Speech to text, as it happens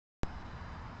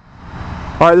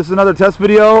Alright, this is another test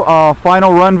video,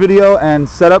 final run video and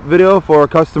setup video for a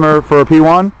customer for a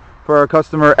P1 for our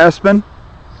customer ESPEN.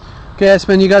 Okay,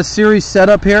 ESPEN, you got a series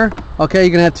setup here. Okay,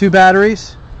 you're gonna have two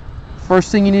batteries.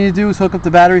 First thing you need to do is hook up the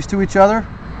batteries to each other.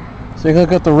 So you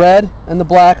hook up the red and the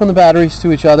black on the batteries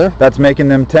to each other. That's making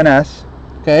them 10S.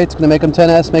 Okay, it's gonna make them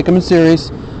 10S, make them in series.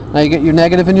 Now you get your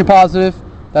negative and your positive.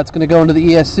 That's gonna go into the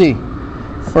ESC.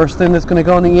 First thing that's gonna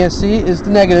go in the ESC is the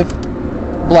negative,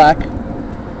 black.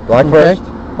 Black okay. first.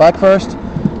 Black first.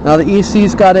 Now the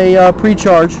ESC's got a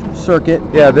pre-charge circuit.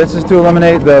 Yeah, this is to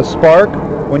eliminate the spark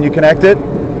when you connect it.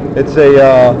 It's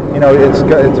a,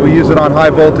 we use it on high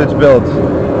voltage builds.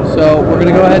 So we're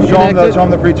gonna go ahead and connect it. Show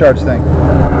them the pre-charge thing.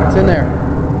 It's in there,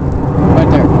 right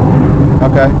there.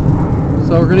 Okay.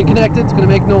 So we're gonna connect it. It's gonna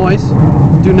make noise.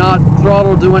 Do not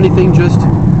throttle, do anything. Just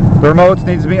the remote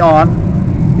needs to be on.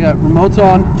 Yeah, remote's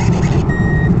on.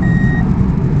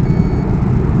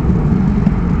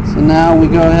 So now we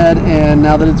go ahead and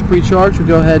now that it's pre-charged, we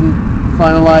go ahead and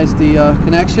finalize the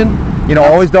connection. You know,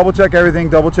 always double check everything.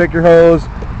 Double check your hose.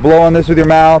 Blow on this with your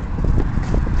mouth.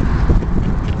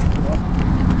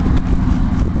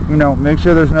 You know, make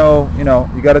sure there's no,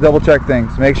 you got to double check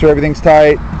things. Make sure everything's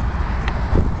tight.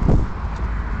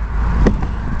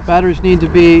 Batteries need to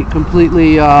be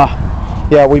completely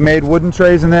yeah, we made wooden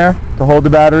trays in there to hold the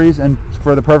batteries and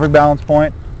for the perfect balance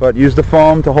point, but use the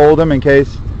foam to hold them in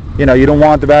case, you don't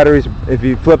want the batteries, if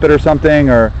you flip it or something,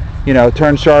 or,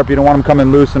 turn sharp, you don't want them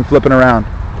coming loose and flipping around.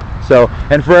 So,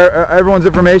 and for everyone's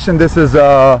information, this is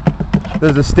a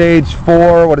stage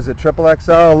 4, what is it, triple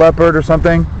XL Leopard or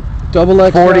something? Double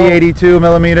XL. 4082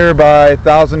 millimeter by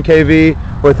 1000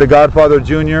 kV with the Godfather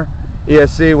Junior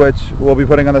ESC, which we'll be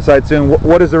putting on the site soon.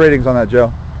 What is the ratings on that,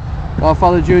 Joe?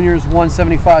 Godfather Junior is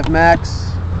 175 max.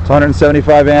 It's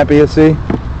 175 amp ESC.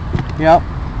 Yep.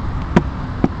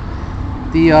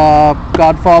 The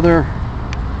Godfather.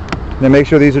 Then make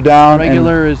sure these are down.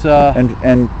 Regular is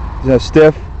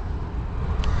stiff.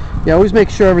 Yeah, always make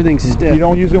sure everything's stiff. You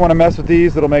don't usually want to mess with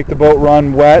these. It'll make the boat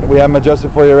run wet. We have them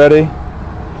adjusted for you already.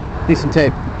 Need some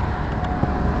tape.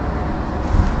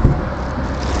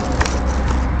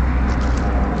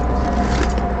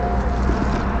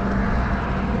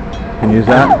 Can you use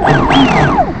that?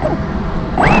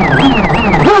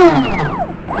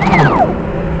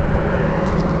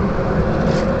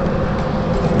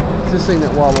 It's this thing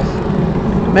that wobbles.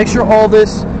 Make sure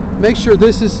make sure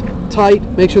this is tight.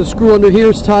 Make sure the screw under here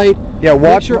is tight. Yeah,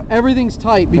 make sure everything's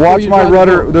tight before watch my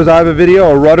rudder. I have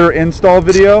a rudder install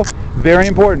video. Very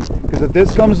important, because if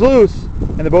this comes loose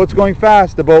and the boat's going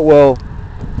fast, it'll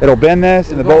bend this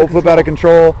and the boat will flip out of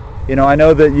control. I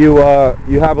know that you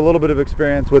have a little bit of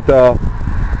experience with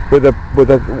who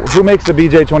makes the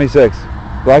BJ26?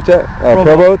 Blackjack?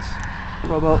 Pro boats?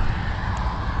 Pro boat.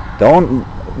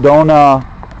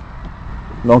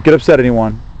 Don't get upset,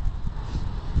 anyone.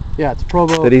 Yeah, it's Pro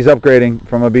boat. That he's upgrading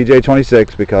from a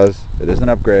BJ26, because it is an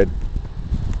upgrade,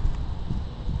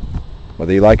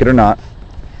 whether you like it or not.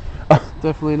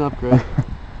 Definitely an upgrade.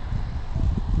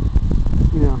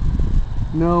 Yeah.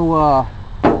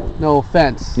 No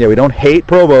offense. Yeah, we don't hate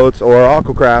Pro boats or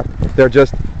Aquacraft. They're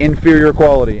just inferior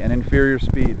quality and inferior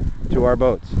speed to our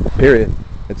boats. Period.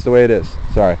 It's the way it is.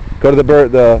 Sorry. Go to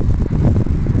the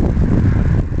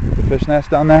fish nest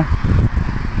down there.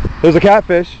 There's a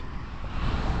catfish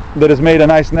that has made a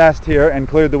nice nest here and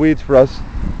cleared the weeds for us.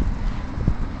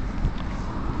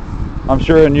 I'm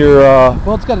sure in your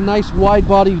well, it's got a nice wide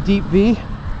body deep V.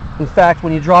 In fact,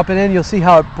 when you drop it in, you'll see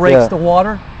how it breaks the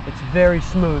water. It's very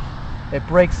smooth. It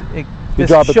breaks. This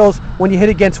shows when you hit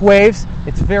against waves.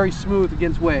 It's very smooth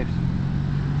against waves.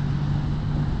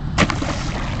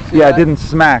 See yeah, that? It didn't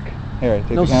smack. Here,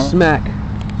 take no the camera. Smack.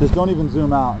 Just don't even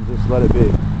zoom out and just let it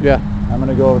be. Yeah. I'm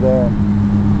gonna go over there.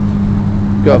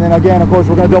 Go. And then again, of course,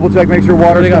 we're gonna double check, make sure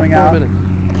water's coming out. Minutes.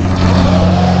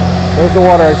 There's the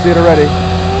water. I see it already.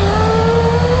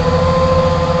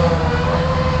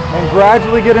 And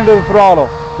gradually get into the throttle.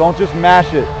 Don't just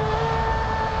mash it.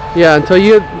 Yeah, until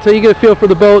you get a feel for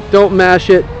the boat, don't mash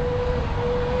it.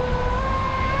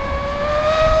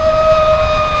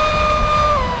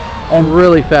 And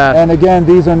really fast. And again,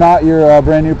 these are not your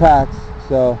brand new packs,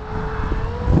 so.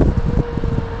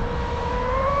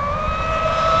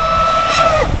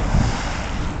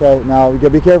 Okay, now you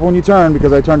gotta be careful when you turn,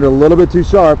 because I turned it a little bit too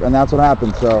sharp, and that's what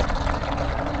happened. So.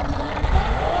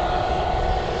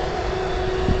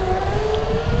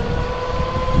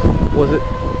 Was it?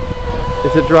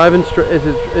 Is it driving straight? Is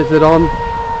it on?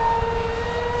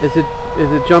 Is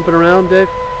it jumping around, Dave?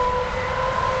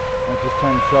 I just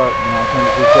turned sharp, and I turned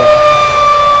it too sharp.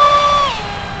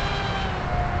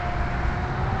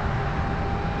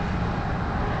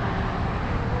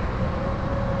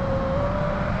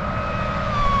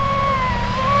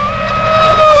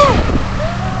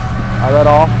 that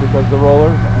off because the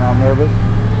rollers, and I'm nervous.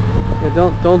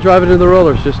 Yeah, don't drive it into the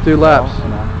rollers. Just do laps.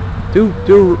 No.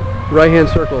 Do right-hand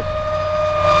circles.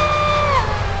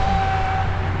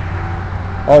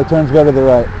 Oh, it turns better to the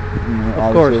right.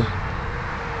 Of course.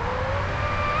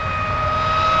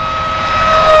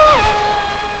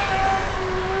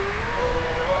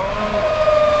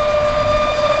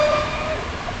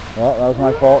 Well, that was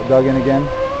my fault. Dug in again.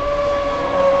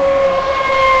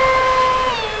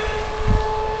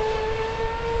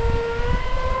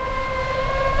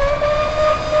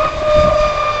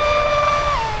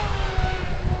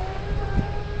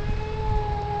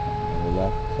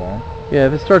 Yeah,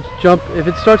 if it starts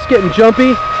getting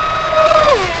jumpy,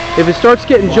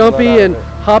 and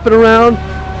hopping around,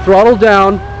 throttle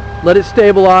down, let it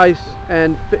stabilize,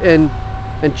 and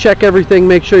check everything.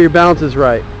 Make sure your balance is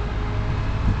right.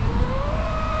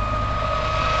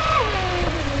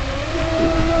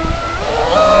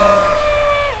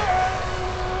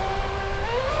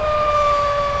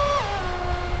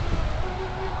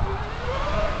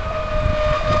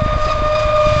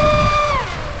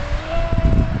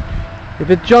 If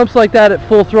it jumps like that at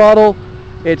full throttle,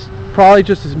 it's probably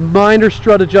just a minor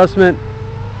strut adjustment.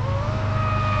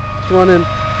 It's running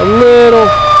a little.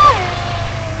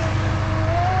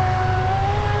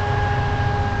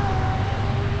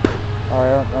 All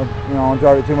right, I won't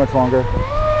drive it too much longer.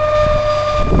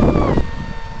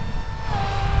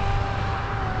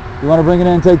 You want to bring it in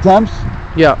and take temps?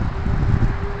 Yeah.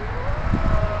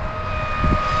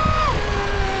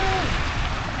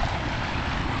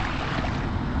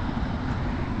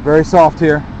 Very soft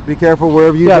here. Be careful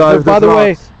wherever you drive. By the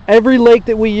way, every lake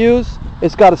that we use,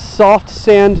 it's got a soft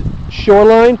sand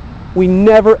shoreline. We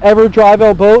never ever drive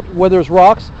our boat where there's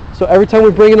rocks. So every time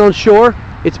we bring it on shore,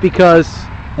 it's because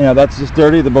that's just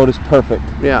dirty. The boat is perfect.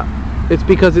 Yeah, it's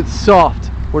because it's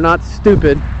soft. We're not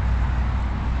stupid.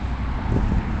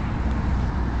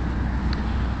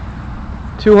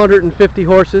 $250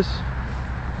 horses.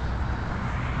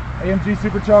 AMG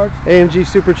supercharged. AMG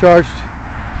supercharged.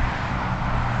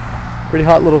 Pretty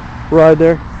hot little ride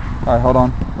there. All right, hold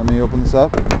on. Let me open this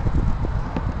up. Let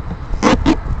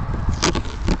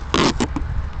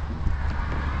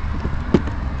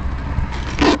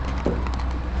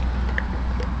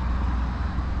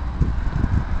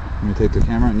me take the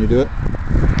camera and you do it.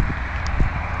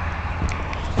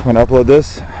 I'm gonna upload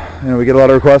this. We get a lot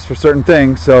of requests for certain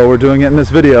things, so we're doing it in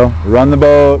this video. Run the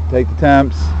boat, take the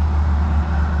temps.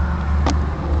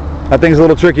 That thing's a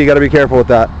little tricky. You got to be careful with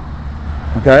that.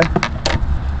 Okay.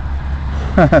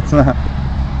 That's not.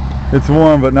 It's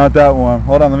warm, but not that warm.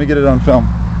 Hold on, let me get it on film.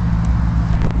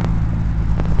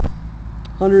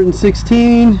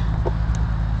 116.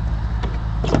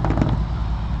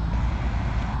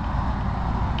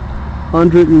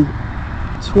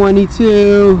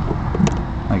 122.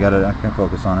 I got it. I can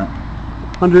focus on it.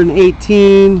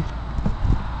 118. Check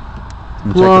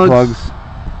the plugs.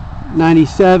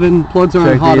 97. Plugs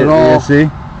aren't hot at all.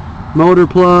 ESC. Motor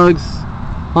plugs.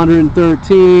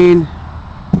 113.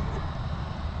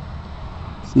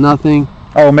 It's nothing.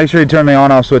 Oh, make sure you turn the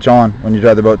on-off switch on when you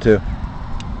drive the boat too.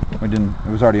 We didn't.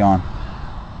 It was already on.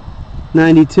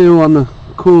 92 on the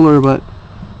cooler, but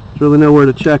there's really nowhere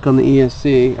to check on the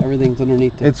ESC. Everything's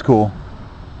underneath it. It's cool.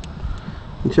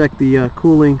 And check the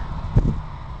cooling.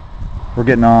 We're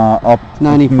getting up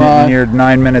 95. near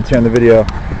 9 minutes here in the video.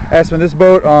 Espen, this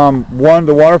boat,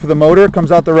 the water for the motor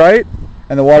comes out the right,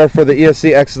 and the water for the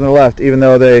ESC exits on the left. Even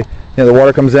though the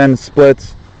water comes in,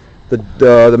 splits.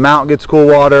 The mount gets cool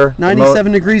water.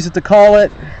 97 degrees at the collet.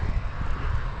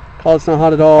 Collet's not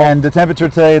hot at all. And the temperature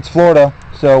today, it's Florida,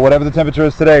 so whatever the temperature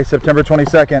is today, September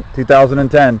 22nd,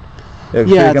 2010.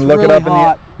 Yeah, you can look really it up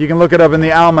hot. you can look it up in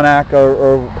the almanac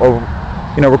or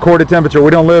recorded temperature.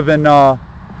 We don't live in.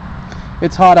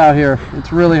 It's hot out here.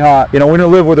 It's really hot. We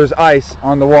don't live where there's ice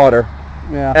on the water.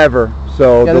 Yeah. Ever.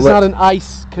 So yeah, there's not an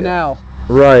ice canal.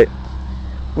 Right.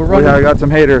 We're running. I got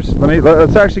some haters.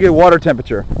 Let's actually get water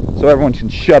temperature so everyone can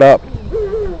shut up.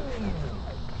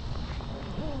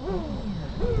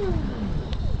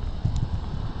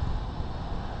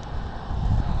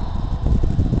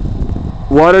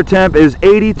 Water temp is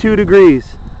 82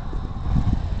 degrees.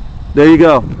 There you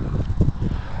go.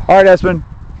 All right, Espen,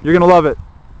 you're gonna love it.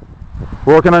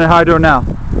 We're working on your hydro now.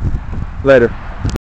 Later.